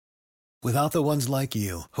Without the ones like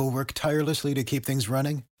you, who work tirelessly to keep things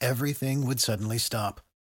running, everything would suddenly stop.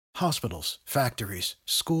 Hospitals, factories,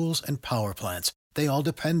 schools, and power plants, they all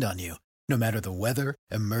depend on you. No matter the weather,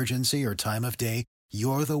 emergency, or time of day,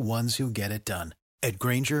 you're the ones who get it done. At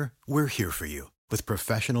Grainger, we're here for you with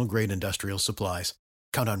professional-grade industrial supplies.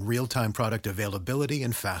 Count on real-time product availability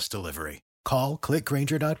and fast delivery. Call,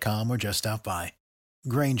 clickgrainger.com, or just stop by.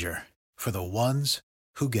 Grainger, for the ones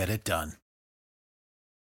who get it done.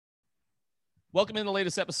 Welcome in the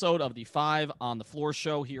latest episode of the Five on the Floor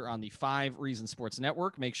show here on the 5 Reasons Sports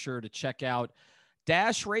Network. Make sure to check out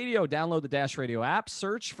Dash Radio. Download the Dash Radio app.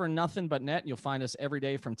 Search for Nothing But Net. You'll find us every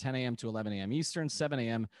day from 10 a.m. to 11 a.m. Eastern, 7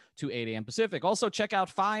 a.m. to 8 a.m. Pacific. Also, check out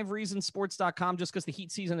 5reasonsports.com. Just because the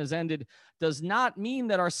Heat season has ended does not mean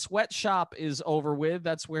that our sweatshop is over with.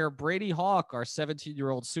 That's where Brady Hawk, our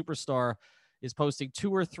 17-year-old superstar, is posting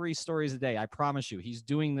 2 or 3 stories a day. I promise you, he's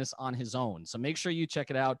doing this on his own. So make sure you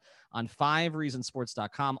check it out on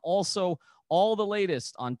 5reasonsports.com. Also, all the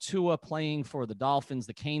latest on Tua playing for the Dolphins,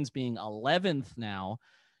 the Canes being 11th now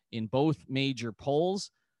in both major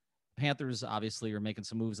polls. Panthers obviously are making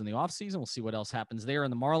some moves in the offseason. We'll see what else happens there.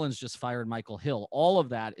 And the Marlins just fired Michael Hill. All of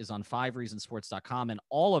that is on 5reasonsports.com, and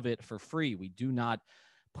all of it for free. We do not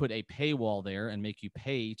put a paywall there and make you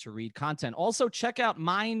pay to read content. Also, check out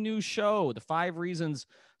my new show, the 5 Reasons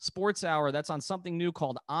Sports Hour. That's on something new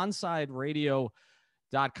called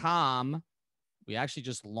OnSideRadio.com. We actually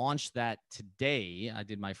just launched that today. I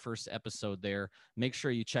did my first episode there. Make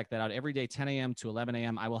sure you check that out every day, 10 a.m. to 11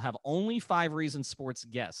 a.m. I will have only 5 Reasons Sports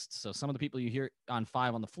guests. So some of the people you hear on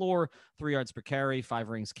 5 on the Floor, 3 Yards Per Carry, 5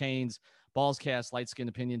 Rings Canes, Ballscast, Light Skin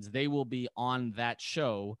Opinions, they will be on that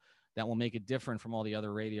show. That will make it different from all the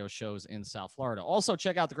other radio shows in South Florida. Also,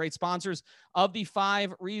 check out the great sponsors of the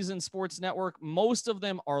 5 Reasons Sports Network. Most of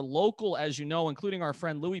them are local, as you know, including our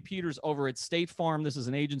friend Louis Peters over at State Farm. This is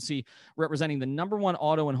an agency representing the #1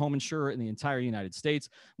 auto and home insurer in the entire United States.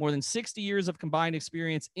 More than 60 years of combined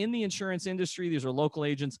experience in the insurance industry. These are local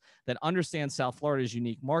agents that understand South Florida's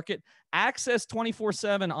unique market. Access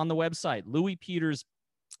 24/7 on the website,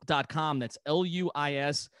 louispeters.com. That's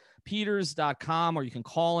LUIS. Peters.com, or you can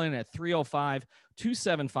call in at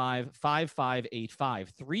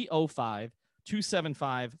 305-275-5585,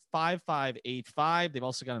 305-275-5585. They've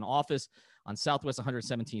also got an office on Southwest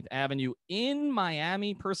 117th Avenue in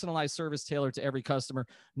Miami, personalized service tailored to every customer,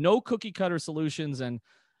 no cookie cutter solutions. And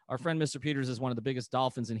our friend Mr. Peters is one of the biggest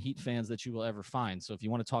Dolphins and Heat fans that you will ever find. So if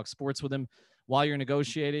you want to talk sports with him while you're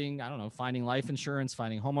negotiating, I don't know, finding life insurance,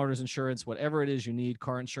 finding homeowners insurance, whatever it is you need,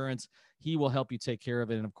 car insurance, he will help you take care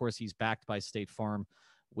of it. And of course, he's backed by State Farm,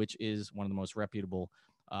 which is one of the most reputable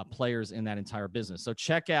players in that entire business. So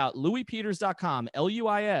check out louispeters.com,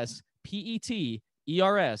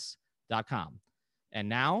 LUISPETERS.com. And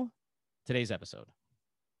now, today's episode.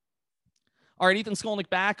 All right, Ethan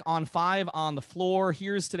Skolnick back on 5 on the Floor.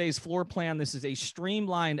 Here's today's floor plan. This is a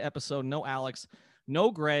streamlined episode. No Alex,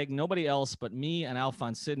 no Greg, nobody else but me and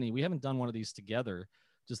Alphonse Sidney. We haven't done one of these together,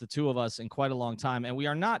 just the two of us, in quite a long time. And we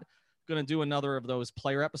are not going to do another of those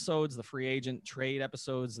player episodes, the free agent trade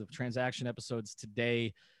episodes, the transaction episodes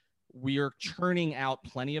today. We are churning out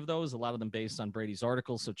plenty of those, a lot of them based on Brady's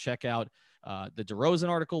articles. So check out the DeRozan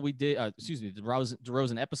article we did, the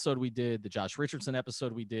DeRozan episode we did, the Josh Richardson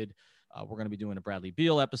episode we did. We're going to be doing a Bradley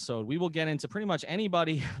Beal episode. We will get into pretty much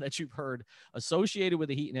anybody that you've heard associated with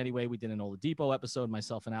the Heat in any way. We did an Oladipo episode,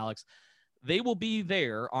 myself and Alex. They will be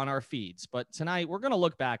there on our feeds. But tonight, we're going to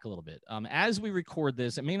look back a little bit. As we record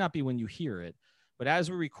this, it may not be when you hear it, but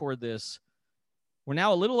as we record this, we're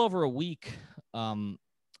now a little over a week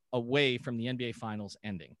away from the NBA Finals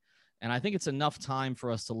ending. And I think it's enough time for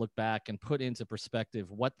us to look back and put into perspective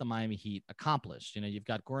what the Miami Heat accomplished. You know, you've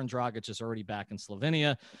got Goran Dragic is already back in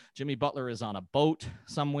Slovenia. Jimmy Butler is on a boat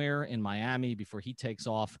somewhere in Miami before he takes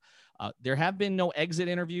off. There have been no exit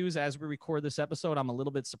interviews as we record this episode. I'm a little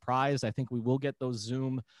bit surprised. I think we will get those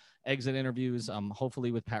Zoom exit interviews.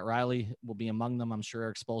 Hopefully with Pat Riley will be among them. I'm sure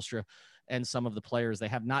Eric Spoelstra and some of the players. They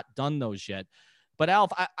have not done those yet. But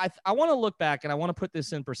Alf, I want to look back and I want to put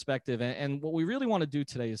this in perspective. And what we really want to do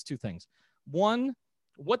today is 2 things. One,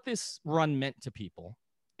 what this run meant to people.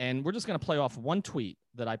 And we're just going to play off one tweet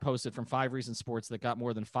that I posted from 5 Reasons Sports that got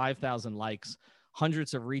more than 5,000 likes,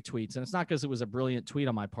 hundreds of retweets. And it's not because it was a brilliant tweet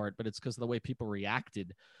on my part, but it's because of the way people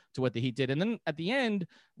reacted to what the Heat did. And then at the end,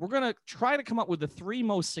 we're going to try to come up with the 3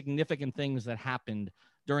 most significant things that happened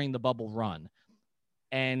during the bubble run.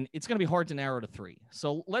 And it's going to be hard to narrow to 3.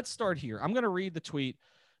 So let's start here. I'm going to read the tweet,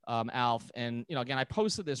 Alf. And, you know, again, I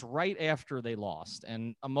posted this right after they lost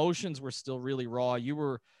and emotions were still really raw. You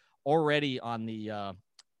were already on the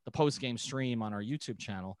post-game stream on our YouTube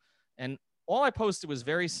channel. And all I posted was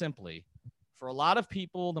very simply, For a lot of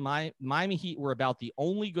people, the Miami Heat were about the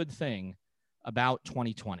only good thing about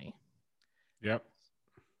 2020. Yep.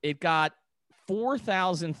 It got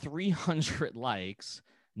 4,300 likes,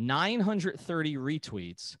 930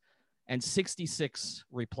 retweets, and 66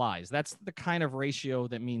 replies. That's the kind of ratio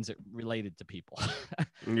that means it related to people.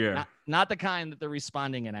 Yeah. Not the kind that they're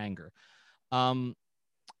responding in anger. And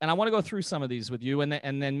I want to go through some of these with you, and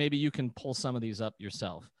then maybe you can pull some of these up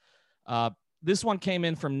yourself. This one came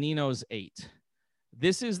in from Nino's 8.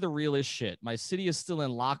 This is the realest shit. My city is still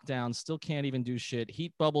in lockdown, still can't even do shit.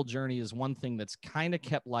 Heat bubble journey is one thing that's kind of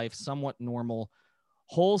kept life somewhat normal.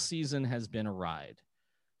 Whole season has been a ride.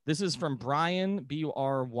 This is from Brian,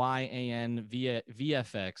 Bryan, via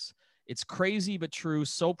VFX. It's crazy but true.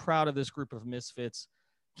 So proud of this group of misfits.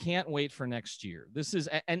 Can't wait for next year. This is,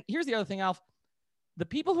 and here's the other thing, Alf. The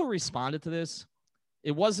people who responded to this,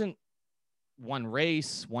 it wasn't one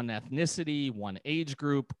race, one ethnicity, one age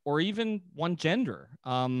group, or even one gender.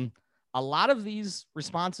 A lot of these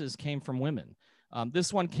responses came from women.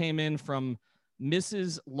 This one came in from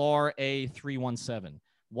Mrs. Lar A317.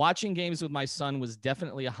 Watching games with my son was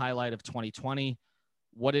definitely a highlight of 2020.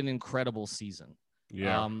 What an incredible season.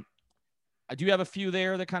 Yeah. Do you have a few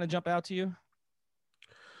there that kind of jump out to you?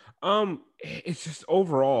 It's just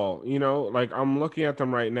overall, like I'm looking at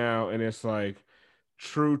them right now and it's like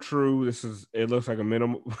true. It looks like a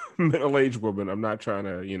middle-aged woman. I'm not trying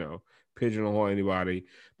to, pigeonhole anybody,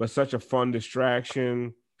 but such a fun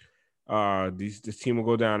distraction. This team will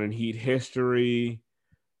go down in Heat history.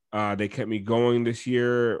 They kept me going this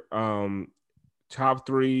year. Top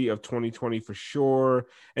 3 of 2020 for sure.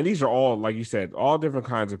 And these are all, like you said, all different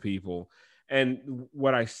kinds of people. And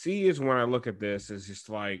what I see is when I look at this is just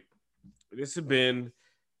like, this has been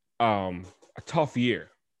a tough year,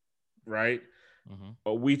 right?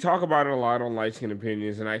 Mm-hmm. We talk about it a lot on Light Skin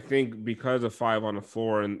Opinions, and I think because of 5 on the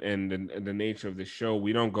Floor and the nature of the show,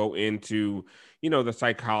 we don't go into, the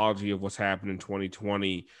psychology of what's happened in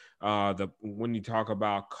 2020. When you talk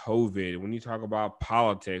about COVID, when you talk about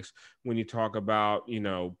politics, when you talk about,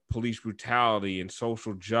 police brutality and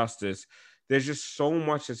social justice, there's just so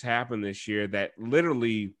much that's happened this year that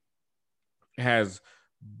literally has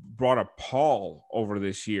brought a pall over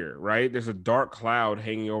this year, right? There's a dark cloud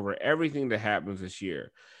hanging over everything that happens this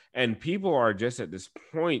year. And people are just at this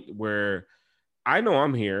point where I know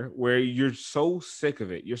I'm here, where you're so sick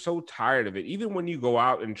of it. You're so tired of it. Even when you go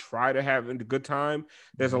out and try to have a good time,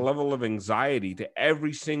 there's a level of anxiety to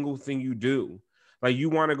every single thing you do. Like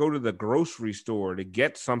you want to go to the grocery store to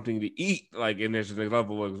get something to eat, and there's a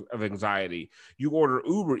level of anxiety. You order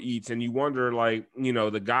Uber Eats and you wonder,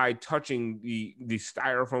 the guy touching the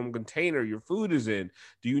styrofoam container your food is in.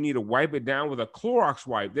 Do you need to wipe it down with a Clorox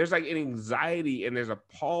wipe? There's like an anxiety and there's a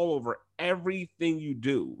pall over everything you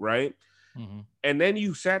do, right? Mm-hmm. And then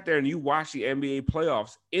you sat there and you watched the NBA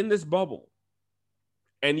playoffs in this bubble.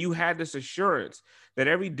 And you had this assurance that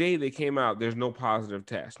every day they came out, there's no positive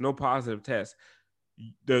test.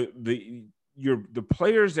 The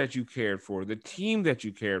players that you cared for, the team that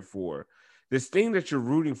you cared for, this thing that you're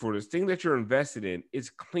rooting for, this thing that you're invested in, it's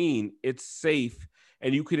clean, it's safe,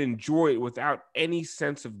 and you can enjoy it without any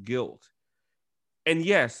sense of guilt. And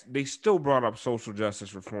yes, they still brought up social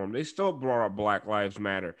justice reform. They still brought up Black Lives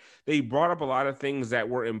Matter. They brought up a lot of things that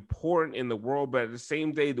were important in the world, but at the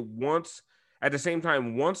same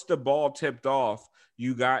time, once the ball tipped off,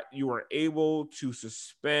 you were able to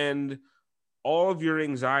suspend all of your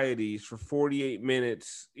anxieties for 48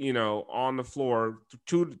 minutes, on the floor,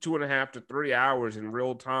 2.5 to 3 hours in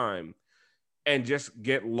real time, and just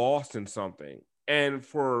get lost in something. And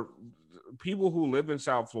for people who live in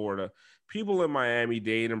South Florida, people in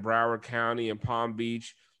Miami-Dade and Broward County and Palm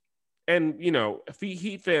Beach, and,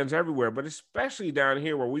 Heat fans everywhere, but especially down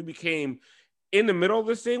here where we became in the middle of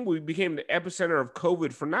this thing, we became the epicenter of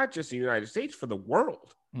COVID for not just the United States, for the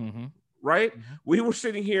world. Mm-hmm. Right? Mm-hmm. We were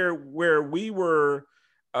sitting here where we were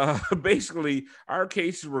basically our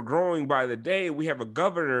cases were growing by the day. We have a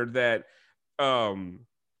governor that no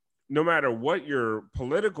matter what your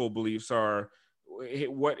political beliefs are,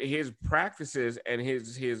 what his practices and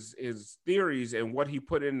his theories and what he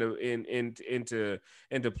put into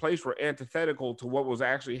place were antithetical to what was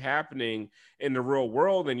actually happening in the real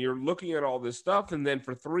world. And you're looking at all this stuff, and then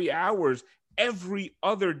for 3 hours every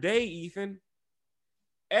other day, Ethan.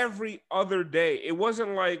 Every other day. It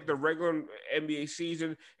wasn't like the regular NBA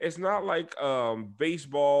season. It's not like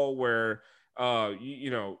baseball where a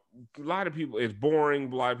lot of people, it's boring.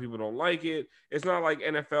 A lot of people don't like it. It's not like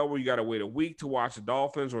NFL where you got to wait a week to watch the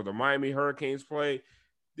Dolphins or the Miami Hurricanes play.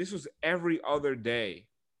 This was every other day.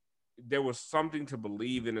 There was something to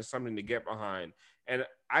believe in and something to get behind. And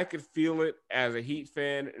I could feel it as a Heat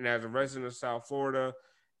fan and as a resident of South Florida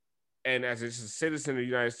and as a citizen of the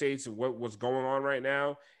United States and what was going on right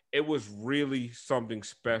now. It was really something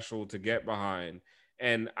special to get behind.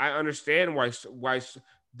 And I understand why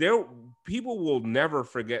there people will never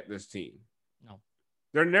forget this team. No.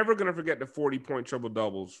 They're never going to forget the 40-point triple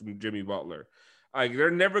doubles from Jimmy Butler. Like,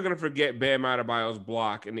 they're never going to forget Bam Adebayo's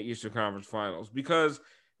block in the Eastern Conference Finals, because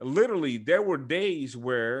literally there were days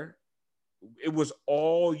where it was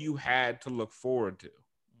all you had to look forward to.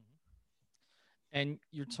 And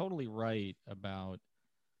you're totally right about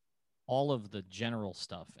all of the general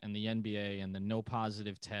stuff and the NBA and the no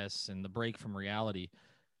positive tests and the break from reality.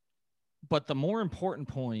 But the more important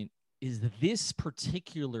point is this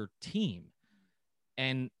particular team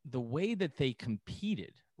and the way that they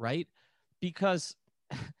competed, right? Because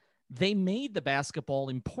they made the basketball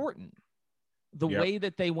important. The way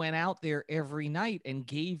that they went out there every night and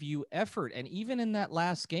gave you effort. And even in that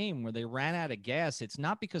last game where they ran out of gas, it's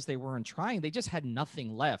not because they weren't trying. They just had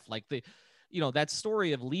nothing left. Like that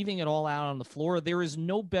story of leaving it all out on the floor. There is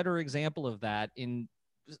no better example of that in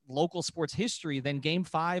local sports history than Game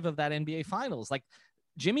 5 of that NBA Finals. Like,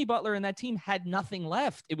 Jimmy Butler and that team had nothing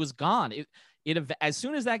left. It was gone. It as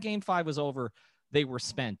soon as that Game 5 was over, they were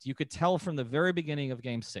spent. You could tell from the very beginning of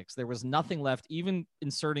Game 6, there was nothing left, even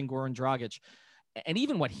inserting Goran Dragic and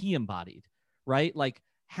even what he embodied, right? Like,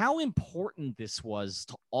 how important this was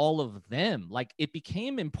to all of them. Like, it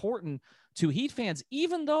became important to Heat fans,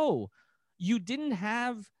 even though you didn't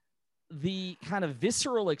have the kind of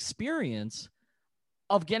visceral experience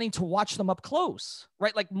of getting to watch them up close,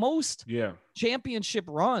 right? Like, most championship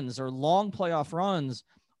runs or long playoff runs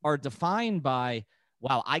are defined by,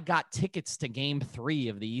 wow, I got tickets to Game 3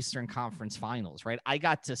 of the Eastern Conference Finals, right? I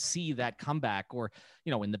got to see that comeback. Or,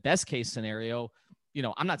 in the best case scenario,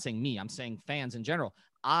 I'm not saying me, I'm saying fans in general.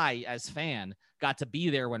 I, as fan, got to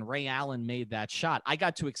be there when Ray Allen made that shot. I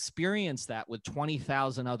got to experience that with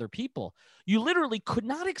 20,000 other people. You literally could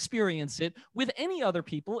not experience it with any other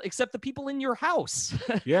people except the people in your house.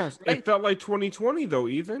 Yes, right? It felt like 2020, though,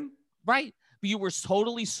 Ethan. Right. You were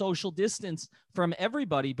totally social distance from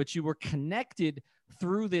everybody, but you were connected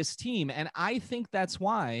through this team. And I think that's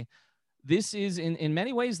why this is in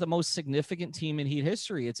many ways the most significant team in Heat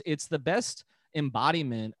history. It's the best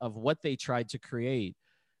embodiment of what they tried to create,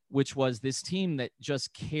 which was this team that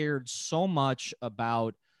just cared so much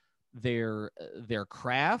about their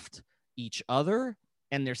craft, each other,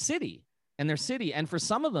 and their city. And for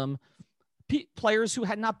some of them, players who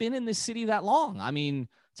had not been in this city that long. I mean,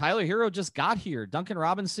 Tyler Hero just got here. Duncan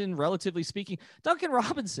Robinson, relatively speaking. Duncan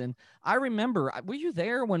Robinson, I remember, were you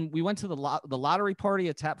there when we went to the lottery party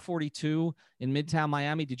at Tap 42 in Midtown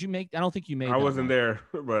Miami? Did you make? I don't think you made I wasn't there,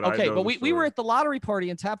 but okay, I know but we were at the lottery party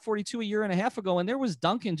in Tap 42 a year and a half ago, and there was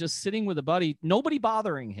Duncan just sitting with a buddy, nobody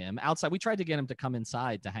bothering him outside. We tried to get him to come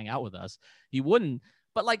inside to hang out with us. He wouldn't.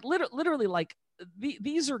 But like literally, like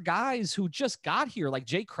these are guys who just got here. Like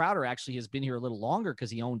Jay Crowder actually has been here a little longer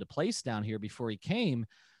because he owned a place down here before he came.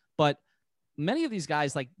 But many of these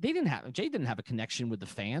guys, like Jay didn't have a connection with the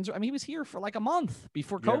fans. I mean, he was here for like a month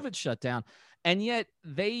before COVID shut down. And yet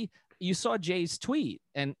you saw Jay's tweet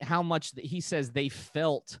and how much he says they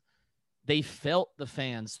felt the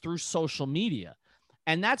fans through social media.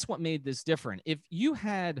 And that's what made this different. If you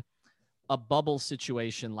had a bubble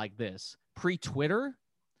situation like this pre-Twitter,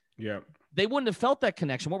 they wouldn't have felt that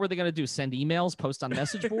connection. What were they going to do? Send emails, post on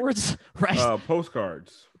message boards, right?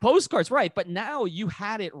 Postcards, right. But now you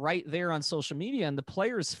had it right there on social media, and the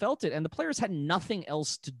players felt it, and the players had nothing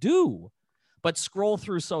else to do but scroll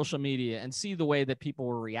through social media and see the way that people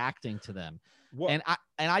were reacting to them. And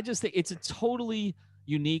I just think it's a totally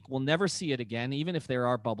unique. We'll never see it again, even if there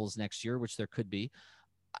are bubbles next year, which there could be.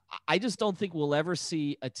 I just don't think we'll ever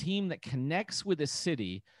see a team that connects with a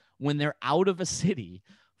city when they're out of a city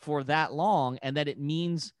for that long, and that it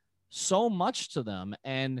means so much to them.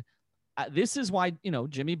 And this is why,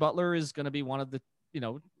 Jimmy Butler is going to be one of the,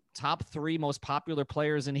 top 3 most popular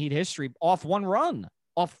players in Heat history off one run.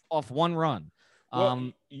 Well,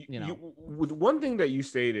 with one thing that you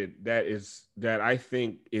stated that I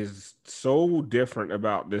think is so different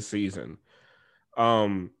about this season.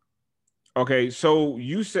 Okay, so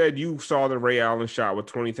you said you saw the Ray Allen shot with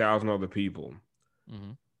 20,000 other people.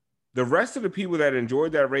 Mm-hmm. The rest of the people that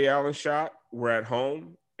enjoyed that Ray Allen shot were at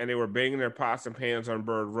home and they were banging their pots and pans on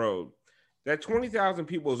Bird Road. That 20,000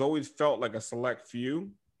 people has always felt like a select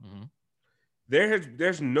few. Mm-hmm.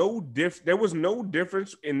 There was no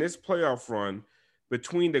difference in this playoff run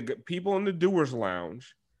between the people in the Doers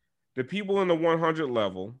Lounge, the people in the 100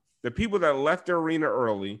 level, the people that left the arena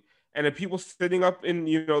early, and the people sitting up in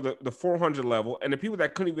the 400 level, and the people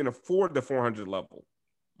that couldn't even afford the 400 level.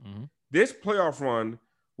 Mm-hmm. This playoff run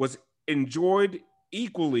was enjoyed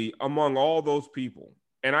equally among all those people.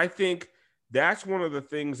 And I think that's one of the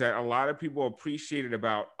things that a lot of people appreciated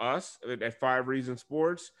about us at Five Reasons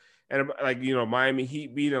Sports. And like, you know, Miami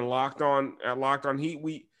Heat beat and Locked On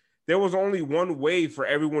Heat. There was only one way for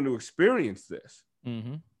everyone to experience this.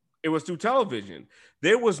 Mm-hmm. It was through television.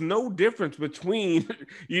 There was no difference between,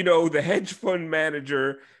 you know, the hedge fund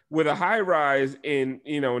manager with a high rise in,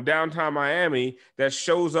 you know, downtown Miami that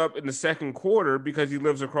shows up in the second quarter because he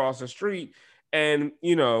lives across the street, and,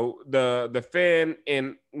 you know, the fan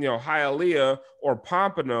in, you know, Hialeah or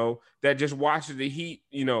Pompano that just watches the Heat,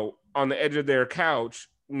 you know, on the edge of their couch,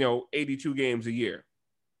 you know, 82 games a year.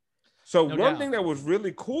 So No one doubt. thing that was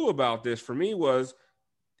really cool about this for me was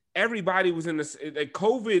everybody was in this. Like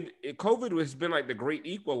COVID has been like the great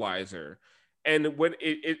equalizer, and when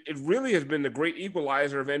it really has been the great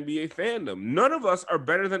equalizer of NBA fandom. None of us are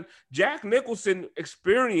better than Jack Nicholson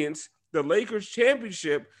experienced the Lakers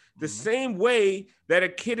championship the same way that a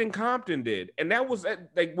kid in Compton did, and that was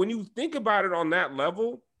like, when you think about it on that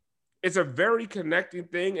level, it's a very connecting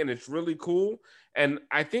thing, and it's really cool. And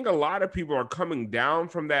I think a lot of people are coming down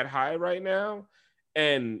from that high right now,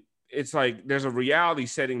 and it's like there's a reality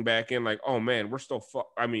setting back in, like, oh man, we're still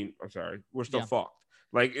we're still fucked.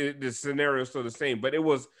 Like, the scenario is still the same, but it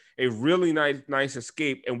was a really nice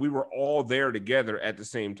escape, and we were all there together at the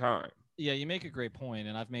same time. Yeah, you make a great point,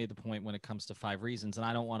 and I've made the point when it comes to Five Reasons, and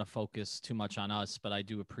I don't want to focus too much on us, but I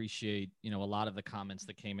do appreciate, you know, a lot of the comments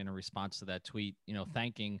that came in response to that tweet, you know,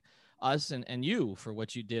 thanking us and you for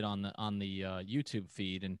what you did on the YouTube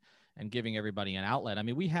feed, and giving everybody an outlet. I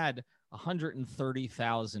mean, we had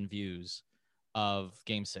 130,000 views of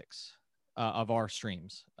Game 6 of our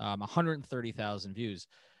streams, 130,000 views.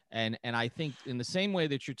 And I think in the same way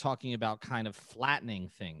that you're talking about kind of flattening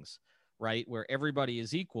things, right, where everybody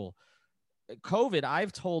is equal, COVID,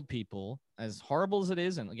 I've told people, as horrible as it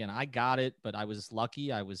is, and again, I got it, but I was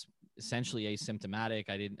lucky. I was essentially asymptomatic.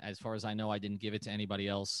 I didn't, as far as I know, I didn't give it to anybody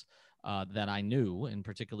else that I knew, and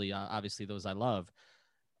particularly, obviously, those I love.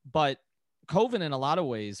 But COVID, in a lot of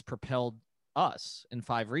ways, propelled us in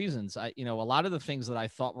Five Reasons. A lot of the things that I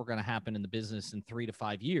thought were going to happen in the business in 3 to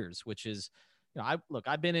 5 years, which is, you know,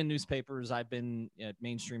 I've been in newspapers, I've been at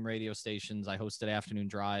mainstream radio stations. I hosted Afternoon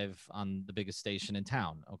Drive on the biggest station in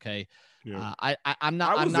town. Okay. Yeah. I'm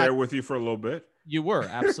not, I was there with you for a little bit. You were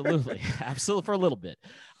absolutely, absolutely, for a little bit.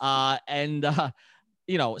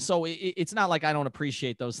 You know, so it's not like I don't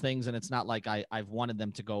appreciate those things, and it's not like I've wanted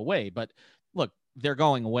them to go away, but look, they're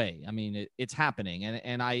going away. I mean, it's happening.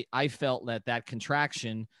 And I felt that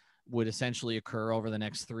contraction would essentially occur over the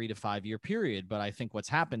next 3 to 5 year period. But I think what's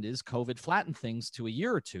happened is COVID flattened things to a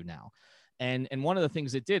year or two now. And one of the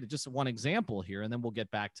things it did, just one example here, and then we'll get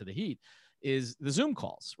back to the Heat, is the Zoom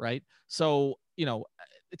calls, right? So, you know,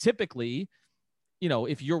 typically, you know,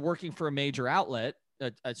 if you're working for a major outlet,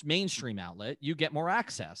 a mainstream outlet, you get more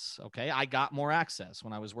access. Okay. I got more access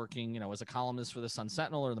when I was working, you know, as a columnist for the Sun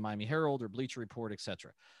Sentinel or the Miami Herald or Bleacher Report,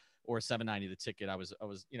 etc., or 790 The Ticket. I was,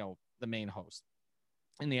 you know, the main host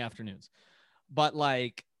in the afternoons. But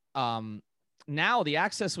like, now the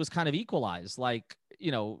access was kind of equalized. Like,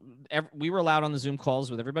 you know, we were allowed on the Zoom calls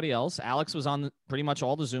with everybody else. Alex was on pretty much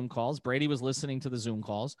all the Zoom calls. Brady was listening to the Zoom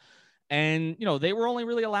calls. And, you know, they were only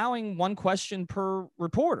really allowing one question per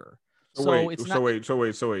reporter. So wait.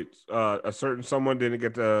 A certain someone didn't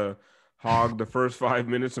get to hog the first 5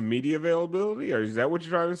 minutes of media availability, or is that what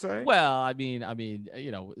you're trying to say? Well, I mean,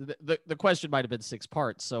 you know, the question might have been 6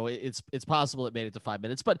 parts, so it's possible it made it to 5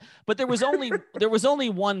 minutes, but there was only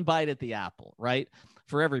one bite at the apple, right,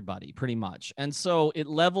 for everybody, pretty much, and so it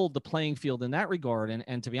leveled the playing field in that regard.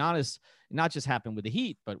 And to be honest, it not just happened with the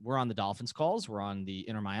Heat, but we're on the Dolphins calls, we're on the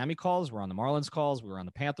Inter Miami calls, we're on the Marlins calls, we're on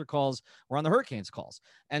the Panther calls, we're on the Hurricanes calls,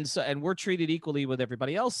 and we're treated equally with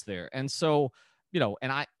everybody else there, and so. You know,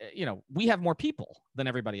 and we have more people than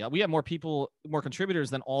everybody else. We have more people, more contributors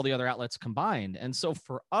than all the other outlets combined. And so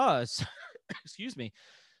for us, excuse me,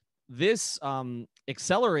 this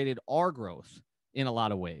accelerated our growth in a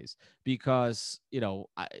lot of ways because,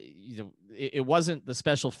 it wasn't the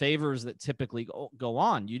special favors that typically go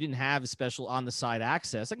on. You didn't have special on the side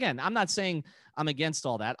access. Again, I'm not saying I'm against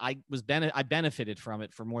all that. I benefited from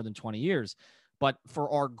it for more than 20 years. But for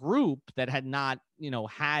our group that had not,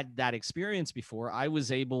 had that experience before, I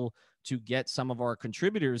was able to get some of our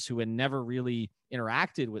contributors who had never really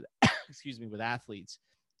interacted with, with athletes,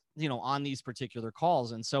 on these particular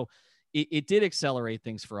calls. And so it did accelerate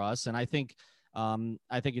things for us. And I think,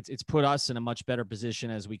 I think it's put us in a much better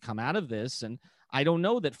position as we come out of this. And I don't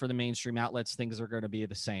know that for the mainstream outlets, things are going to be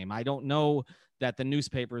the same. I don't know that the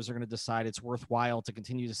newspapers are going to decide it's worthwhile to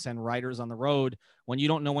continue to send writers on the road when you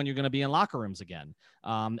don't know when you're going to be in locker rooms again.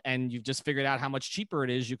 And you've just figured out how much cheaper it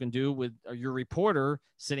is you can do with your reporter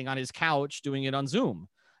sitting on his couch doing it on Zoom.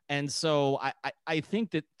 And so I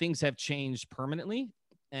think that things have changed permanently,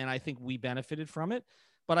 and I think we benefited from it.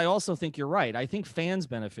 But I also think you're right. I think fans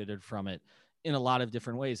benefited from it in a lot of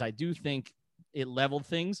different ways. I do think it leveled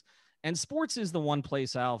things. And sports is the one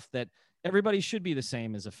place, Alf, that everybody should be the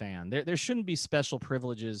same as a fan. There shouldn't be special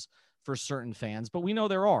privileges for certain fans, but we know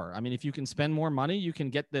there are. I mean, if you can spend more money, you can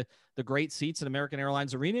get the great seats at American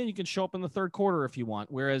Airlines Arena, and you can show up in the third quarter if you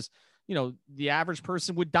want. Whereas, the average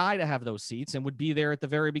person would die to have those seats and would be there at the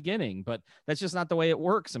very beginning, but that's just not the way it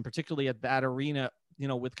works. And particularly at that arena,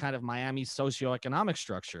 with kind of Miami's socioeconomic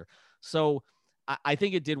structure. So I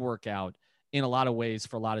think it did work out in a lot of ways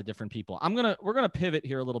for a lot of different people. We're going to pivot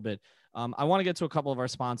here a little bit. I want to get to a couple of our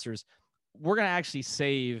sponsors. We're going to actually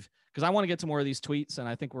save, because I want to get to more of these tweets, and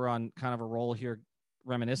I think we're on kind of a roll here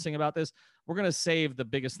reminiscing about this. We're going to save the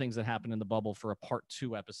biggest things that happened in the bubble for a part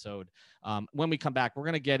 2 episode. When we come back, we're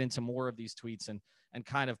going to get into more of these tweets and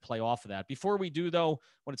kind of play off of that. Before we do, though, I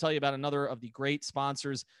want to tell you about another of the great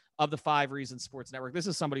sponsors of the 5 Reasons Sports Network. This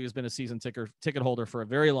is somebody who's been a season ticket holder for a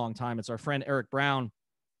very long time. It's our friend Eric Brown.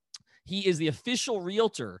 He is the official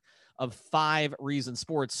realtor of 5 Reasons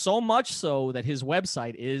Sports, so much so that his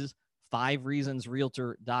website is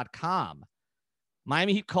 5reasonsrealtor.com.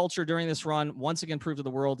 Miami Heat culture during this run once again proved to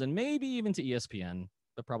the world, and maybe even to ESPN,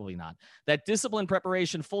 but probably not, that discipline,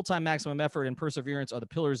 preparation, full-time maximum effort, and perseverance are the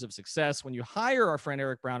pillars of success. When you hire our friend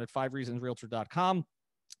Eric Brown at 5reasonsrealtor.com,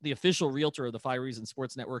 the official realtor of the 5 Reasons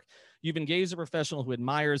Sports Network, you've engaged a professional who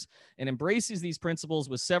admires and embraces these principles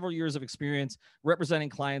with several years of experience representing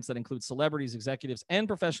clients that include celebrities, executives, and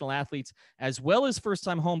professional athletes, as well as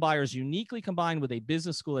first-time home buyers, uniquely combined with a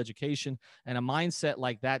business school education and a mindset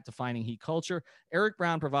like that defining Heat culture. Eric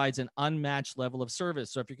Brown provides an unmatched level of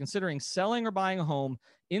service. So if you're considering selling or buying a home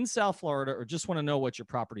in South Florida or just want to know what your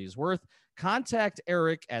property is worth, contact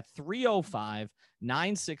Eric at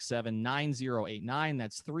 305-967-9089.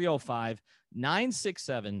 That's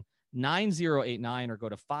 305-967-9089, or go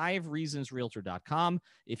to 5reasonsrealtor.com.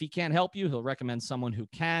 If he can't help you, he'll recommend someone who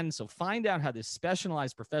can. So find out how this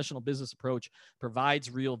specialized professional business approach provides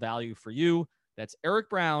real value for you. That's Eric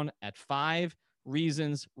Brown at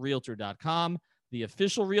 5reasonsrealtor.com, the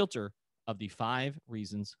official realtor of the 5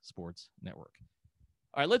 Reasons Sports Network.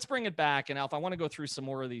 All right, let's bring it back. And Alf, I want to go through some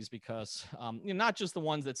more of these because not just the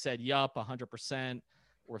ones that said, yup, 100%,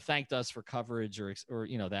 or thanked us for coverage or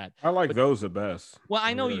that. I like those the best. Well,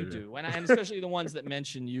 I know you do. And especially the ones that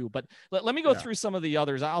mention you. But let me go through some of the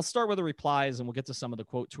others. I'll start with the replies and we'll get to some of the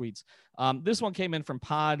quote tweets. This one came in from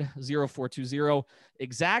Pod0420.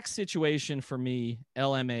 Exact situation for me,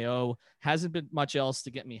 LMAO. Hasn't been much else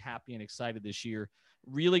to get me happy and excited this year.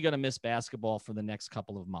 Really going to miss basketball for the next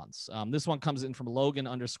couple of months. This one comes in from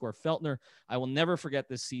Logan_Feltner. I will never forget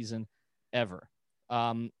this season ever.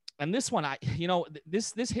 And this one,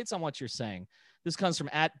 this hits on what you're saying. This comes from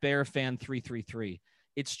 @BearFan333.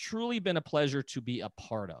 It's truly been a pleasure to be a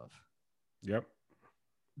part of. Yep.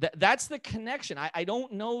 That's the connection. I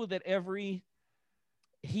don't know that every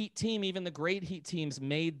Heat team, even the great Heat teams,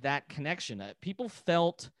 made that connection. People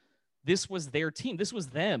felt this was their team. This was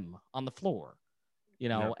them on the floor.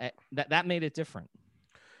 That made it different.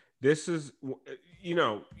 This is,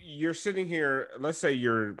 you're sitting here, let's say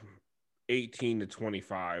you're 18 to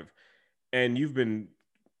 25, and you've been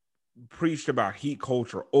preached about Heat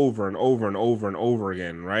culture over and over and over and over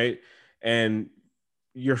again, right? And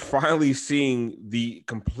you're finally seeing the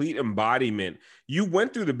complete embodiment. You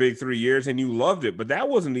went through the big 3 years and you loved it, but that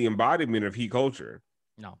wasn't the embodiment of Heat culture.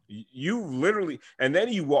 No, you literally, and then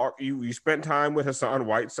you spent time with Hassan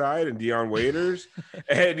Whiteside and Dion Waiters,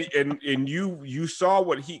 and you saw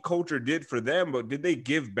what Heat culture did for them, but did they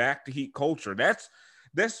give back to Heat culture? That's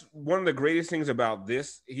one of the greatest things about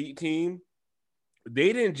this Heat team.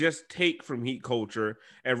 They didn't just take from Heat culture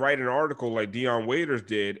and write an article like Dion Waiters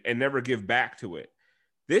did and never give back to it.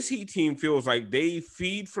 This Heat team feels like they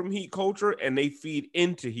feed from Heat culture and they feed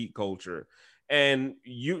into Heat culture, and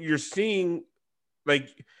you're seeing.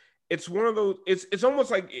 Like, it's one of those, it's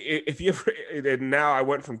almost like if you ever, and now I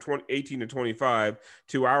went from 18 to 25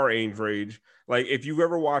 to our age range. Like, if you've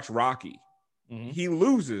ever watched Rocky, he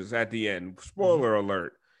loses at the end, spoiler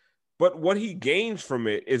alert. But what he gains from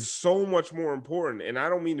it is so much more important. And I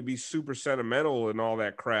don't mean to be super sentimental and all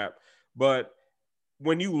that crap, but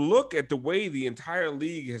when you look at the way the entire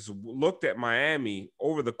league has looked at Miami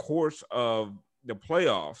over the course of the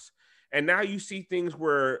playoffs, And now you see things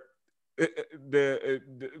where the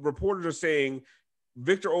reporters are saying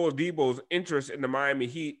Victor Oladipo's interest in the Miami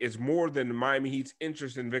Heat is more than the Miami Heat's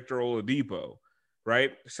interest in Victor Oladipo,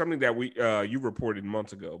 right? Something that you reported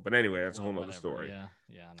months ago. But anyway, that's a whole other story.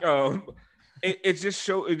 Yeah. No. It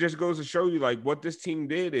just goes to show you like what this team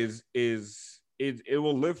did is it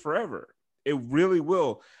will live forever. It really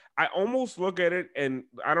will. I almost look at it, and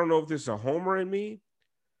I don't know if this is a homer in me,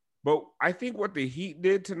 but I think what the Heat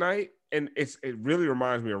did tonight, and it really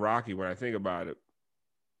reminds me of Rocky when I think about it.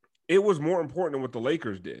 It was more important than what the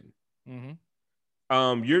Lakers did.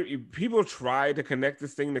 Mm-hmm. People try to connect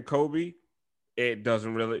this thing to Kobe. It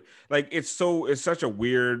doesn't really like it's such a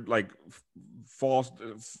weird false,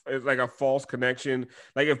 it's like a false connection.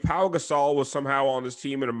 Like if Pau Gasol was somehow on this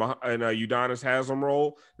team in a Udonis Haslem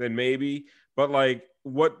role, then maybe. But like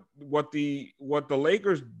what the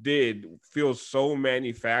Lakers did feels so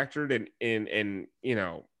manufactured and you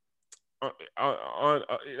know,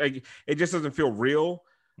 like it just doesn't feel real.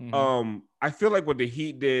 Mm-hmm. I feel like what the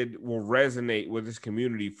Heat did will resonate with this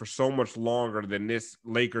community for so much longer than this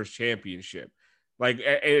Lakers championship. Like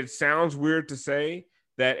it sounds weird to say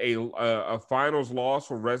that a finals loss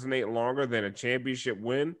will resonate longer than a championship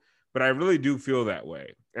win, but I really do feel that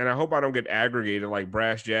way. And I hope I don't get aggregated like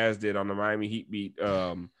Brash Jazz did on the Miami Heat Beat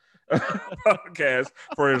podcast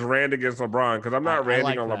for his rant against LeBron, because I'm not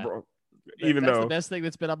ranting on LeBron. Even that's though the best thing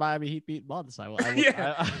that's been on Miami Heat beat months. I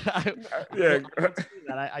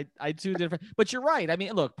two different, but you're right. I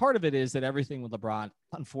mean, look, part of it is that everything with LeBron,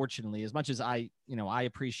 unfortunately, as much as I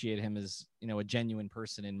appreciate him as, a genuine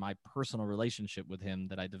person in my personal relationship with him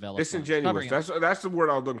that I developed. Disingenuous. That's the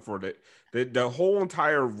word I was looking for. The whole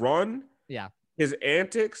entire run. Yeah. His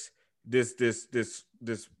antics, this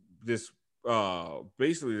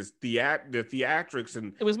basically the theatrics,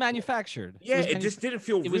 and it was manufactured. It just didn't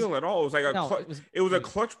feel real at all. It was like a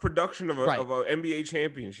clutch production of an NBA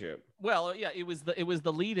championship. Well, yeah, it was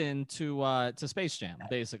the lead in to Space Jam,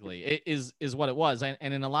 basically. It is what it was, and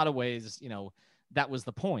in a lot of ways, that was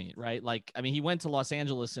the point, right? Like, I mean, he went to Los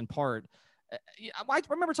Angeles in part. I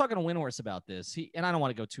remember talking to Windhorst about this. And I don't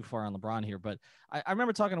want to go too far on LeBron here, but I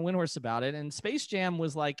remember talking to Windhorst about it. And Space Jam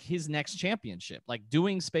was like his next championship. Like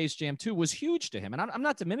doing Space Jam 2 was huge to him. And I'm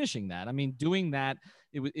not diminishing that. I mean, doing that,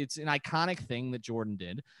 it's an iconic thing that Jordan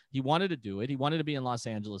did. He wanted to do it. He wanted to be in Los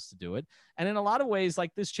Angeles to do it. And in a lot of ways,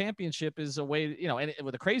 like this championship is a way, and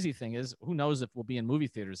the crazy thing is, who knows if we'll be in movie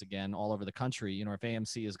theaters again all over the country, or if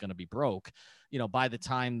AMC is going to be broke, by the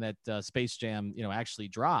time that Space Jam, actually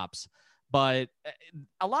drops. But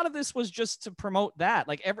a lot of this was just to promote that.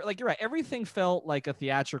 Like you're right. Everything felt like a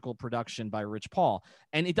theatrical production by Rich Paul.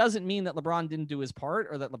 And it doesn't mean that LeBron didn't do his part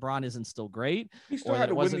or that LeBron isn't still great. He still had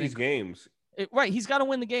to win these games. Right. He's got to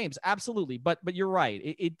win the games. Absolutely. But you're right.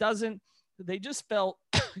 It doesn't. They just felt,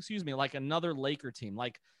 excuse me, like another Laker team.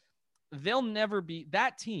 Like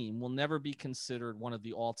that team will never be considered one of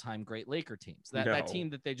the all-time great Laker teams. That team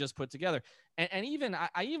that they just put together. And even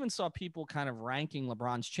I even saw people kind of ranking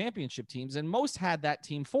LeBron's championship teams, and most had that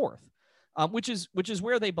team fourth, which is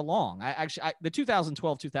where they belong. The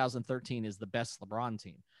 2012-2013 is the best LeBron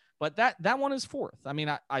team, but that one is fourth. I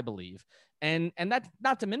mean, I believe, and that's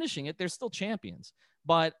not diminishing it. They're still champions.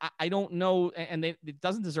 But I don't know, and it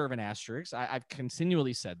doesn't deserve an asterisk. I've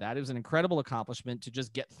continually said that. It was an incredible accomplishment to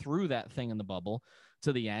just get through that thing in the bubble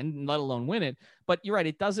to the end, let alone win it. But you're right,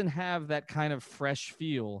 it doesn't have that kind of fresh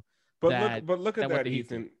feel. But look at that,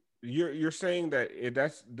 Ethan. You're saying that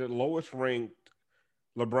that's the lowest ranked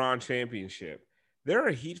LeBron championship. There are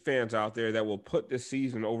Heat fans out there that will put this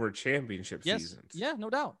season over championship seasons. Yeah, no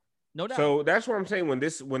doubt. So that's what I'm saying. When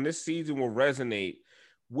this season will resonate.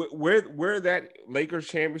 Where that Lakers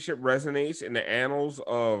championship resonates in the annals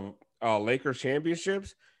of Lakers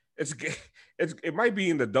championships, it might be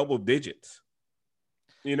in the double digits.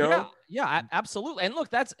 Yeah, absolutely. And look,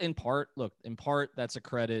 that's in part that's a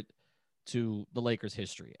credit to the Lakers'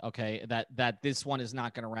 history. Okay, that this one is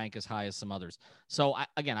not going to rank as high as some others. So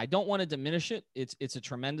I don't want to diminish it. It's a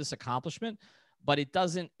tremendous accomplishment, but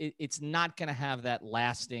it's not going to have that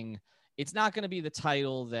lasting. It's not going to be the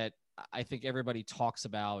title that I think everybody talks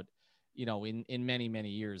about, in many, many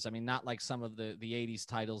years. I mean, not like some of the 80s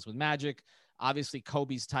titles with Magic. Obviously,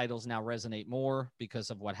 Kobe's titles now resonate more because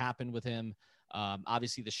of what happened with him.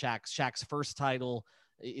 Obviously, the Shaq's first title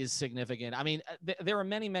is significant. I mean, there are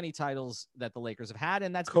many, many titles that the Lakers have had,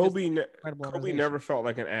 and that's Kobe never felt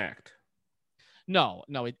like an act. No,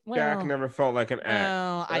 Shaq never felt like an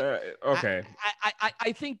act. Well, Okay.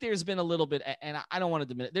 I think there's been a little bit, and I don't want to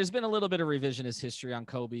diminish. There's been a little bit of revisionist history on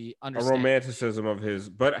Kobe. A romanticism of his,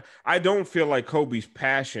 but I don't feel like Kobe's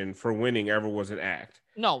passion for winning ever was an act.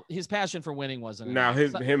 No, his passion for winning wasn't. Now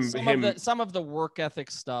some of the work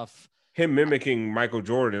ethic stuff. Him mimicking Michael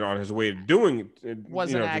Jordan on his way to doing it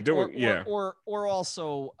was an act, or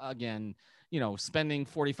also again, spending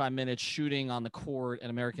 45 minutes shooting on the court at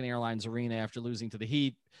American Airlines Arena after losing to the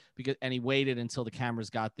Heat and he waited until the cameras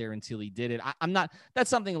got there until he did it. That's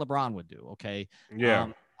something LeBron would do. Okay. Yeah.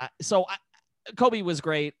 Kobe was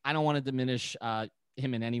great. I don't want to diminish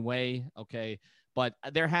him in any way. Okay. But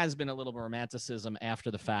there has been a little romanticism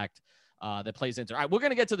after the fact that plays into. All right, we're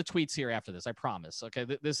going to get to the tweets here after this. I promise. Okay.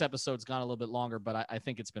 This episode's gone a little bit longer, but I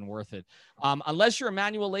think it's been worth it. Unless you're a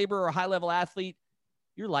manual laborer or a high level athlete,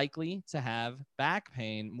 you're likely to have back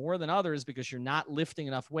pain more than others because you're not lifting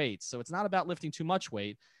enough weights. So it's not about lifting too much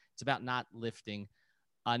weight. It's about not lifting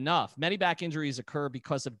enough. Many back injuries occur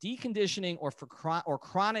because of deconditioning or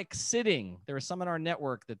chronic sitting. There are some in our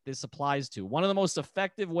network that this applies to. One of the most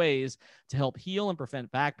effective ways to help heal and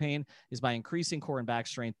prevent back pain is by increasing core and back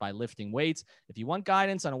strength by lifting weights. If you want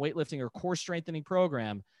guidance on a weightlifting or core strengthening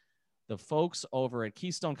program, the folks over at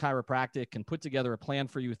Keystone Chiropractic can put together a plan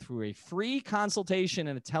for you through a free consultation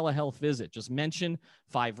and a telehealth visit. Just mention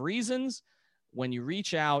 5 reasons when you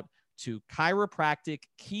reach out to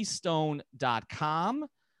chiropractickeystone.com,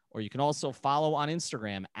 or you can also follow on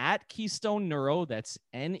Instagram at Keystone Neuro, that's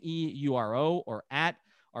Neuro, or at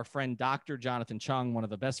our friend Dr. Jonathan Chung, one of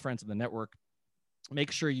the best friends of the network.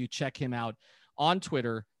 Make sure you check him out on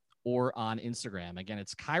Twitter or on Instagram. Again,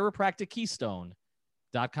 it's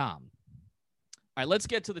chiropractickeystone.com. All right, let's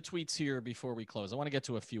get to the tweets here before we close. I want to get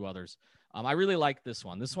to a few others. I really like this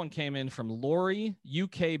one. This one came in from Lori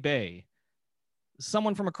UK Bay,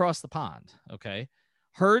 someone from across the pond. Okay.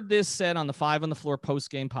 Heard this said on the 5 on the Floor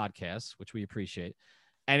post-game podcast, which we appreciate.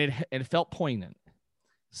 And it felt poignant.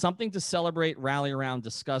 Something to celebrate, rally around,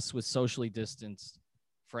 discuss with socially distanced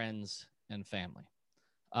friends and family.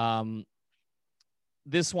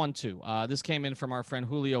 This one too. This came in from our friend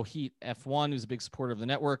Julio Heat F1, who's a big supporter of the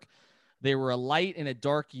network. They were a light in a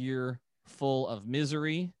dark year full of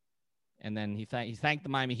misery. And then he thanked the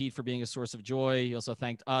Miami Heat for being a source of joy. He also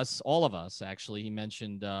thanked us, all of us, actually. He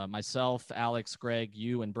mentioned myself, Alex, Greg,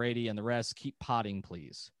 you, and Brady, and the rest. Keep potting,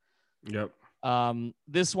 please. Yep.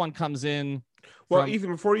 This one comes in. Well,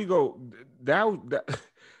 Ethan, before you go, that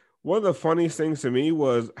one of the funniest things to me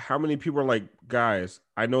was how many people are like, guys,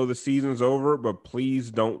 I know the season's over, but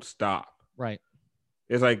please don't stop. Right.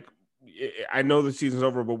 It's like, I know the season's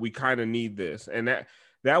over, but we kind of need this. And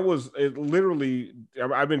that was it. Literally,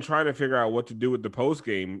 I've been trying to figure out what to do with the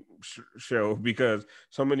post-game show because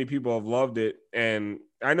so many people have loved it. And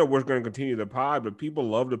I know we're going to continue the pod, but people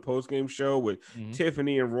love the post-game show with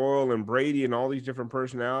Tiffany and Royal and Brady and all these different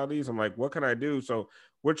personalities. I'm like, what can I do? So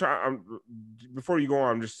we're trying. Before you go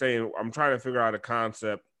on, I'm just saying, I'm trying to figure out a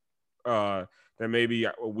concept that maybe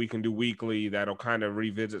we can do weekly that'll kind of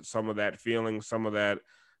revisit some of that feeling, some of that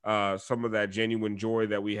genuine joy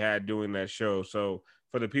that we had doing that show. So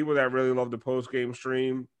for the people that really love the post-game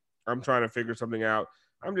stream, I'm trying to figure something out.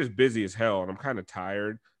 I'm just busy as hell and I'm kind of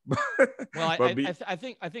tired. Well, I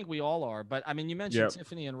think we all are. But I mean, you mentioned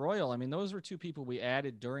Tiffany and Royal. I mean, those were 2 people we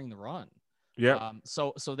added during the run. Yeah.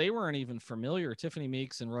 So they weren't even familiar. Tiffany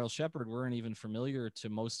Meeks and Royal Shepherd weren't even familiar to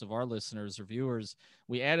most of our listeners or viewers.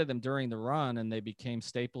 We added them during the run and they became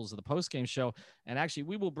staples of the post-game show. And actually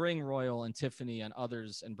we will bring Royal and Tiffany and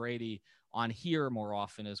others and Brady on here more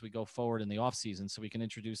often as we go forward in the off season so we can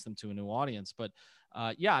introduce them to a new audience. But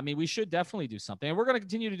yeah, I mean, we should definitely do something. And we're going to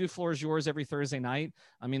continue to do Floor is Yours every Thursday night.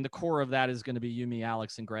 I mean, the core of that is going to be you, me,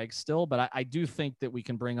 Alex, and Greg still. But I do think that we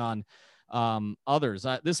can bring on others.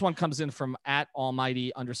 This one comes in from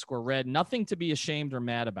 @almighty_red. Nothing to be ashamed or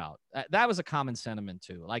mad about. That was a common sentiment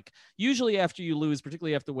too. Like usually after you lose,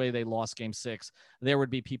 particularly after the way they lost game 6, there would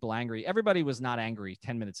be people angry. Everybody was not angry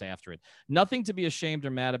 10 minutes after it. Nothing to be ashamed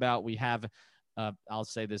or mad about. We have, I'll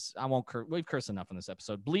say this, I won't curse. We've cursed enough in this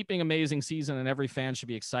episode. Bleeping amazing season, and every fan should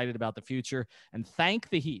be excited about the future. And thank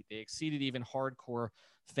the Heat. They exceeded even hardcore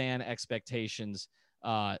fan expectations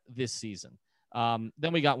this season.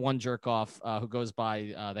 Then we got one jerk off who goes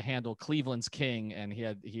by the handle Cleveland's King, and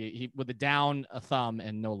he with a down a thumb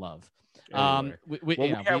and no love. Anyway. We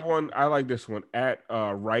have one. I like this one at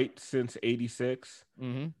right since 86.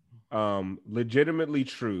 Legitimately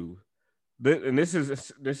true. And this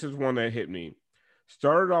is one that hit me.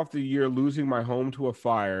 Started off the year losing my home to a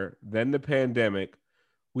fire, then the pandemic.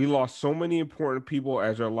 We lost so many important people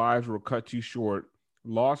as our lives were cut too short,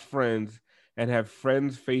 lost friends, and have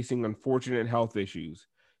friends facing unfortunate health issues.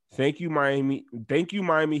 Thank you, Miami. Thank you,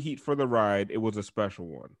 Miami Heat, for the ride. It was a special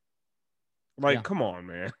one. Like, Yeah. come on,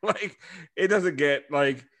 man. Like, it doesn't get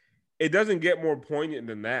more poignant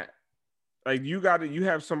than that. Like, you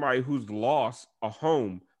have somebody who's lost a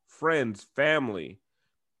home, friends, family.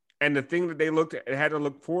 And the thing that they had to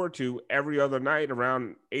look forward to every other night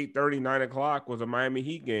around 8:30, 9 o'clock was a Miami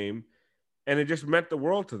Heat game. And it just meant the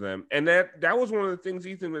world to them. And that was one of the things,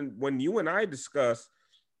 Ethan, when you and I discussed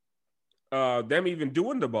them even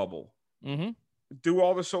doing the bubble, do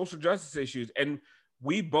all the social justice issues. And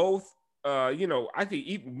we both, I think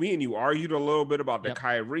even me and you argued a little bit about the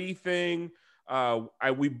Kyrie thing.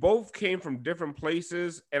 We both came from different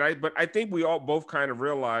places. But I think we all both kind of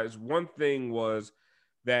realized one thing was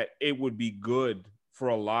that it would be good for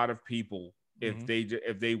a lot of people if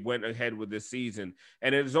they went ahead with this season.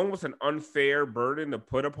 And it is almost an unfair burden to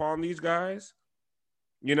put upon these guys.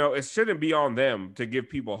 It shouldn't be on them to give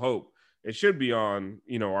people hope. It should be on,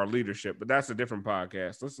 our leadership, but that's a different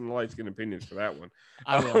podcast. Listen to Light Skin Opinions for that one.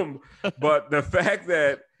 I will. But the fact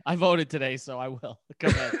that I voted today, so I will. Go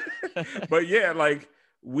ahead. But yeah, like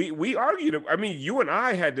we argued. I mean, you and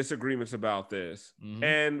I had disagreements about this,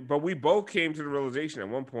 but we both came to the realization at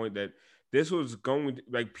one point that this was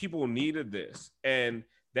people needed this. And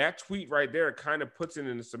that tweet right there kind of puts it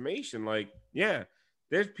in a summation. Like, yeah,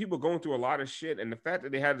 there's people going through a lot of shit. And the fact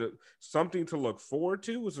that they had something to look forward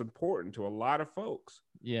to was important to a lot of folks.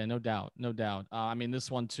 Yeah, no doubt. No doubt. I mean, this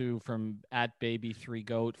one too from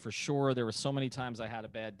 @Baby3Goat for sure. There were so many times I had a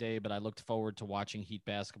bad day, but I looked forward to watching Heat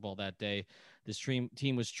basketball that day. This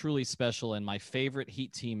team was truly special and my favorite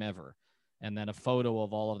Heat team ever. And then a photo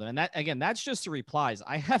of all of them. And that, again, that's just the replies.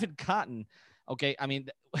 I haven't gotten, okay. I mean,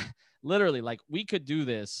 literally, like, we could do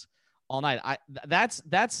this all night. That's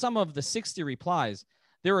some of the 60 replies.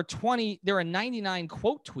 There are 99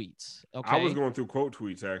 quote tweets. Okay. I was going through quote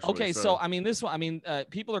tweets, actually. Okay. So I mean, this one,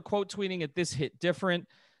 people are quote tweeting it. This hit different.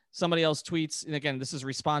 Somebody else tweets. And again, this is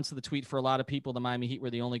response to the tweet for a lot of people. The Miami Heat were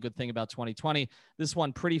the only good thing about 2020. This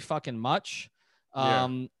one pretty fucking much.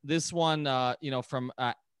 This one, from,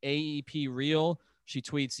 AEP Real, she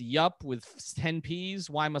tweets, yup, with 10 P's.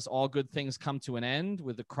 Why must all good things come to an end,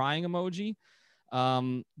 with the crying emoji?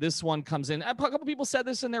 This one comes in. A couple people said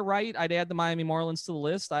this and they're right. I'd add the Miami Marlins to the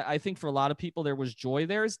list. I think for a lot of people, there was joy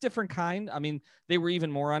there. It's different kind. I mean, they were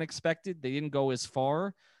even more unexpected. They didn't go as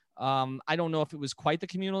far. I don't know if it was quite the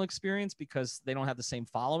communal experience because they don't have the same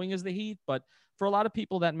following as the Heat, but for a lot of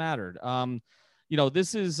people that mattered.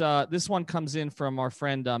 This one comes in from our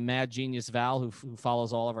friend Mad Genius Val, who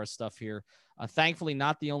follows all of our stuff here. Thankfully,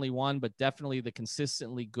 not the only one, but definitely the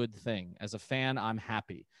consistently good thing. As a fan, I'm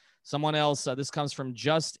happy. Someone else, this comes from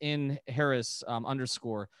Justin Harris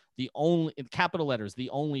 _ the only, in capital letters, the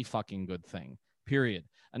only fucking good thing, period.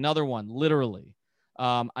 Another one, literally.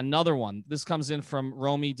 Another one, this comes in from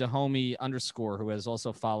Romy Dahomey _ who has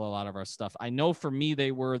also followed a lot of our stuff. I know for me,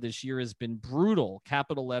 this year has been brutal,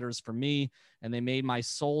 capital letters for me, and they made my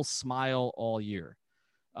soul smile all year.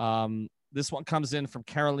 This one comes in from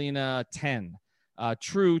Carolina 10.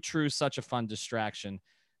 True, such a fun distraction.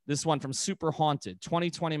 This one from Super Haunted.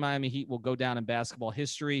 2020 Miami Heat will go down in basketball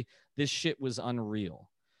history. This shit was unreal.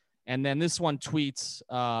 And then this one tweets,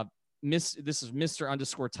 this is Mr.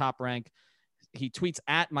 _ Top Rank. He tweets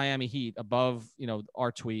at Miami Heat above,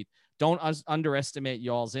 our tweet. Don't underestimate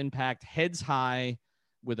y'all's impact. Heads high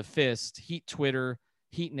with a fist. Heat Twitter,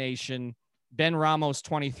 Heat Nation. Ben Ramos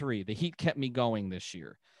 23. The Heat kept me going this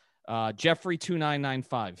year. Jeffrey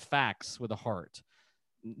 2995. Facts with a heart.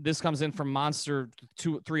 This comes in from Monster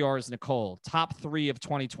 3 R's Nicole. Top 3 of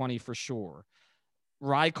 2020 for sure.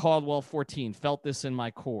 Rye Caldwell 14. Felt this in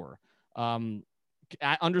my core. _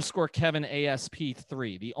 Kevin ASP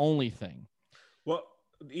 3. The only thing. Well,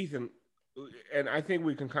 Ethan, and I think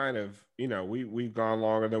we can kind of, we've gone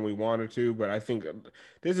longer than we wanted to, but I think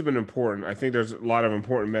this has been important. I think there's a lot of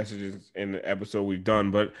important messages in the episode we've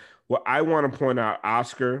done, but what I want to point out,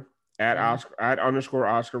 Oscar at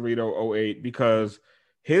Oscar Rito 08, because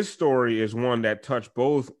his story is one that touched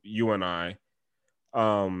both you and I.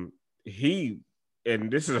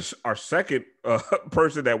 And this is our second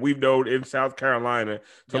person that we've known in South Carolina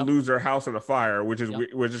to lose their house in a fire, which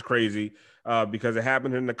is crazy, because it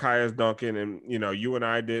happened in Nekias Duncan. And, you and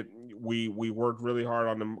I we worked really hard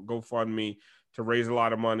on the GoFundMe to raise a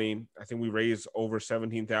lot of money. I think we raised over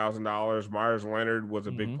 $17,000. Myers Leonard was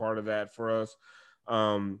a big part of that for us.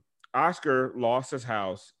 Oscar lost his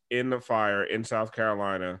house in the fire in South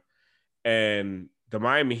Carolina, and the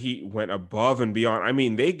Miami Heat went above and beyond. I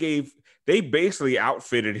mean, they basically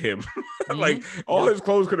outfitted him. Like, all his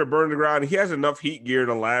clothes could have burned to the ground. He has enough Heat gear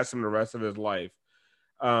to last him the rest of his life.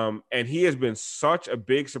 And he has been such a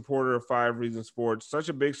big supporter of Five Reasons Sports, such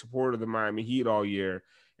a big supporter of the Miami Heat all year.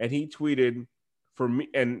 And he tweeted for me,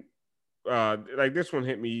 and like this one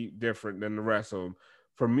hit me different than the rest of them.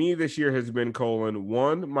 For me, this year has been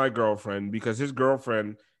one, my girlfriend, because his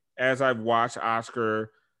girlfriend, as I've watched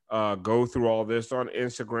Oscar go through all this on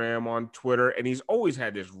Instagram, on Twitter, and he's always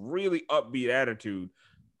had this really upbeat attitude,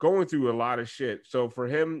 going through a lot of shit. So for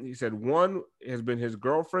him, he said one has been his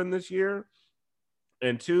girlfriend this year,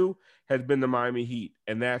 and two has been the Miami Heat,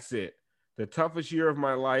 and that's it. The toughest year of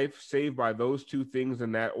my life, saved by those two things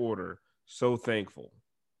in that order. So thankful.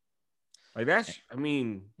 Like that's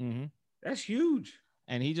huge.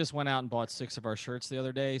 And he just went out and bought 6 of our shirts the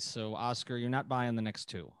other day. So Oscar, you're not buying the next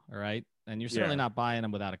 2, all right? And you're certainly not buying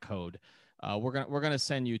them without a code. We're gonna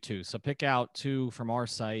send you 2. So pick out 2 from our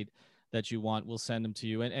site that you want. We'll send them to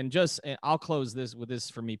you. And I'll close this with this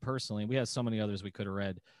for me personally. We have so many others we could have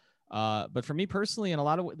read. But for me personally, and a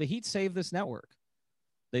lot of the Heat saved this network.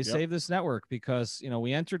 They saved this network because,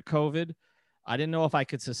 we entered COVID. I didn't know if I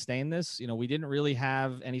could sustain this. We didn't really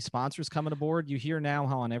have any sponsors coming aboard. You hear now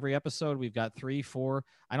how on every episode we've got 3, 4.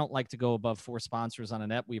 I don't like to go above 4 sponsors on a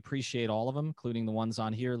net. We appreciate all of them, including the ones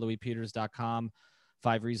on here, LouisPeters.com,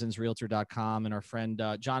 5reasonsrealtor.com, and our friend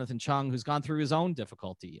Jonathan Chung, who's gone through his own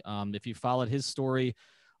difficulty. If you followed his story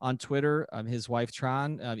on Twitter, his wife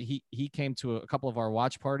Tron, he came to a couple of our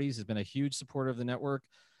watch parties, has been a huge supporter of the network,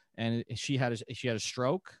 and she had a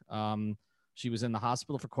stroke. She was in the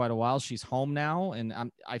hospital for quite a while. She's home now,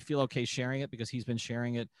 and I feel okay sharing it because he's been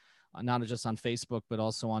sharing it not just on Facebook but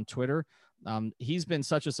also on Twitter. He's been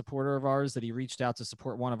such a supporter of ours that he reached out to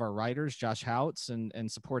support one of our writers, Josh Houts,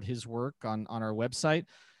 and support his work on our website.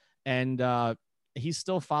 And he's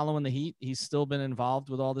still following the Heat. He's still been involved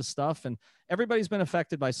with all this stuff, and everybody's been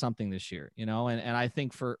affected by something this year, and I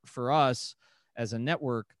think for us as a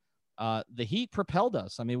network, the Heat propelled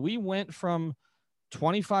us. I mean, we went from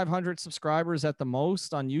 2,500 subscribers at the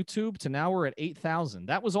most on YouTube to now we're at 8,000.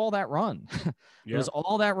 That was all that run. It was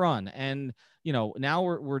all that run. And, now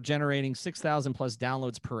we're generating 6,000 plus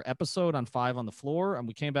downloads per episode on 5 on the Floor. And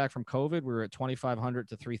we came back from COVID. We were at 2,500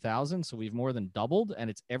 to 3,000. So we've more than doubled, and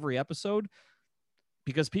it's every episode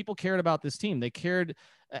because people cared about this team. They cared,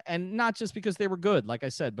 and not just because they were good, like I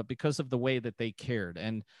said, but because of the way that they cared.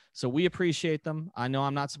 And so we appreciate them. I know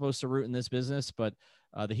I'm not supposed to root in this business, but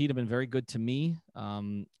the Heat have been very good to me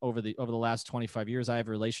over the last 25 years. I have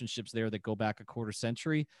relationships there that go back a quarter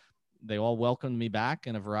century. They all welcomed me back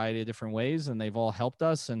in a variety of different ways, and they've all helped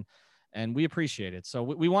us, and we appreciate it. So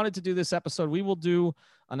we wanted to do this episode. We will do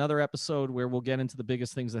another episode where we'll get into the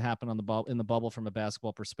biggest things that happen in the bubble from a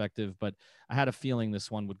basketball perspective, but I had a feeling this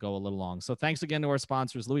one would go a little long. So thanks again to our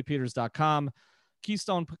sponsors, LouisPeters.com,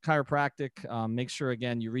 Keystone Chiropractic. Make sure,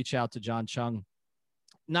 again, you reach out to John Chung.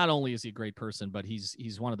 Not only is he a great person, but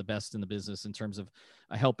he's one of the best in the business in terms of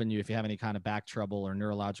helping you if you have any kind of back trouble or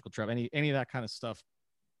neurological trouble, any of that kind of stuff.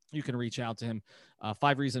 You can reach out to him.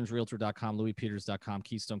 5reasonsrealtor.com, LouisPeters.com,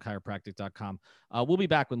 KeystoneChiropractic.com. We'll be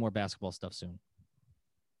back with more basketball stuff soon.